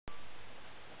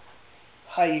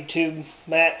Hi YouTube,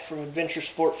 Matt from Adventure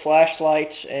Sport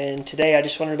Flashlights, and today I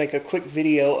just wanted to make a quick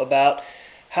video about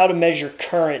how to measure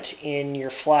current in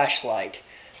your flashlight.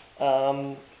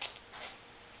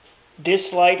 This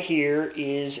light here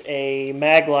is a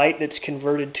mag light that's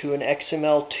converted to an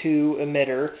XML2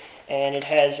 emitter, and it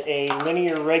has a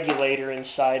linear regulator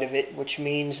inside of it, which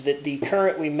means that the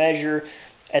current we measure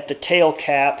at the tail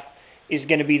cap is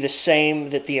going to be the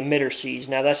same that the emitter sees.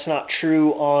 Now that's not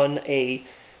true on a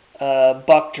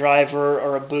buck driver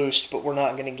or a boost, but we're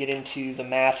not going to get into the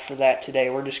math for that today.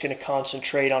 We're just going to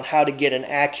concentrate on how to get an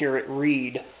accurate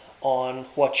read on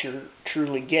what you're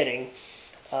truly getting.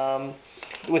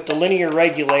 With the linear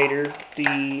regulator,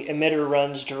 the emitter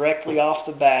runs directly off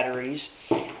the batteries,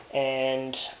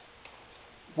 and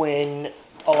when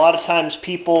a lot of times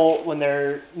people, when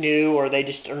they're new or they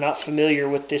just are not familiar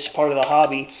with this part of the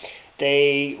hobby,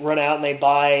 they run out and they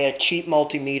buy a cheap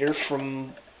multimeter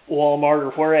from Walmart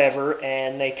or wherever,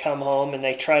 and they come home and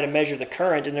they try to measure the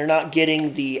current, and they're not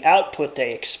getting the output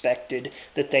they expected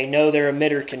that they know their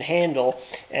emitter can handle.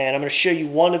 And I'm going to show you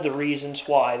one of the reasons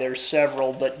why. There's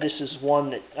several, but this is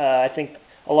one that I think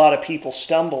a lot of people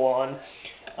stumble on.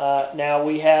 Now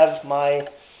we have my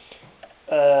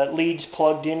leads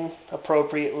plugged in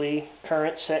appropriately,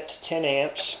 current set to 10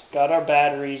 amps, got our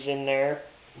batteries in there,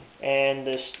 and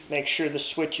this make sure the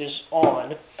switch is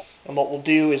on. And what we'll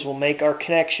do is we'll make our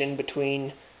connection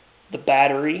between the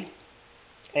battery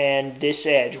and this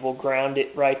edge. We'll ground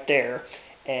it right there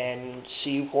and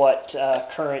see what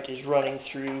current is running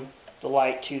through the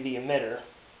light to the emitter.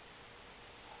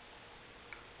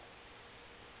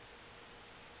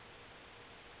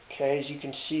 Okay, as you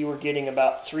can see, we're getting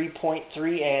about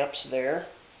 3.3 amps there.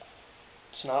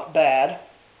 It's not bad,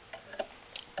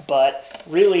 but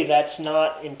really that's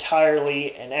not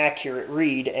entirely an accurate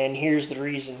read, and here's the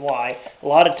reason why. A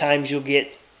lot of times you'll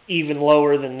get even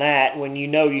lower than that when you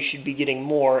know you should be getting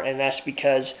more, and that's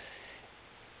because,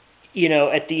 you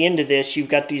know, at the end of this you've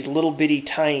got these little bitty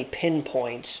tiny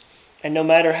pinpoints, and no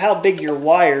matter how big your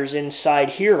wires inside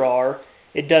here are,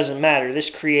 it doesn't matter. This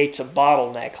creates a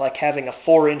bottleneck, like having a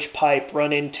 4-inch pipe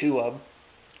run into a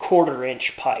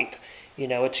 1/4-inch pipe. You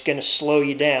know, it's going to slow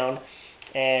you down.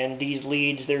 And these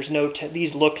leads,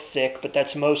 these look thick, but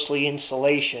that's mostly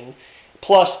insulation.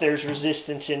 Plus, there's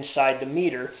resistance inside the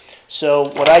meter. So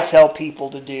what I tell people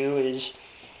to do is,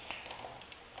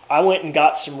 I went and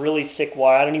got some really thick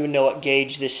wire. I don't even know what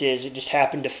gauge this is. It just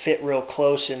happened to fit real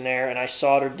close in there, and I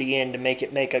soldered the end to make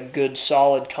it make a good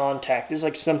solid contact. This is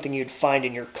like something you'd find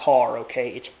in your car, okay?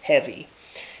 It's heavy.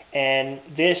 And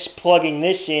this, plugging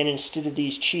this in instead of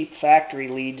these cheap factory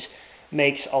leads,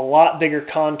 makes a lot bigger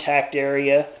contact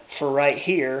area for right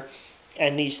here,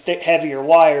 and these thick, heavier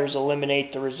wires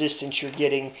eliminate the resistance you're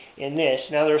getting in this.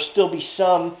 Now there'll still be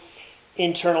some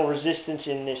internal resistance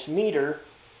in this meter,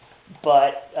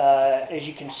 but as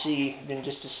you can see in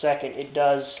just a second, it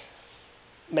does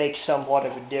make somewhat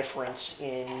of a difference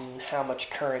in how much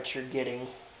current you're getting.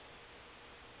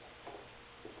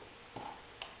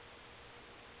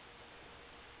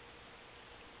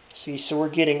 See, so we're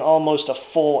getting almost a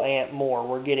full amp more.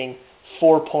 We're getting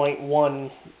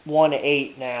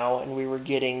 4.118 now, and we were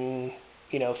getting,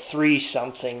 3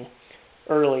 something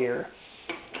earlier.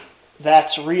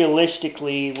 That's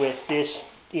realistically with this,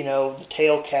 the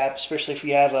tail cap, especially if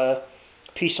you have a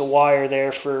piece of wire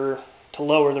there to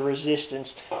lower the resistance,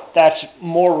 that's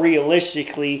more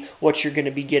realistically what you're going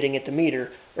to be getting at the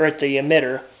meter, or at the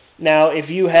emitter. Now, if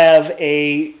you have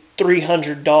a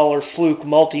 $300 Fluke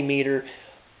multimeter,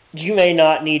 you may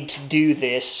not need to do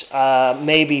this.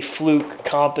 Maybe Fluke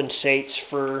compensates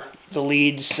for the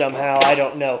leads somehow. I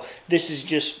don't know. This has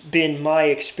just been my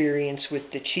experience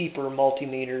with the cheaper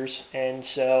multimeters, and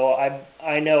so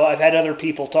I know I've had other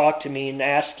people talk to me and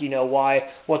ask,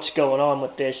 what's going on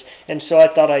with this, and so I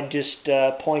thought I'd just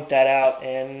point that out,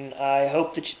 and I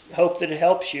hope that it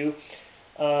helps you.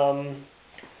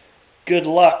 Good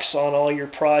lucks on all your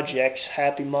projects.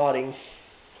 Happy modding.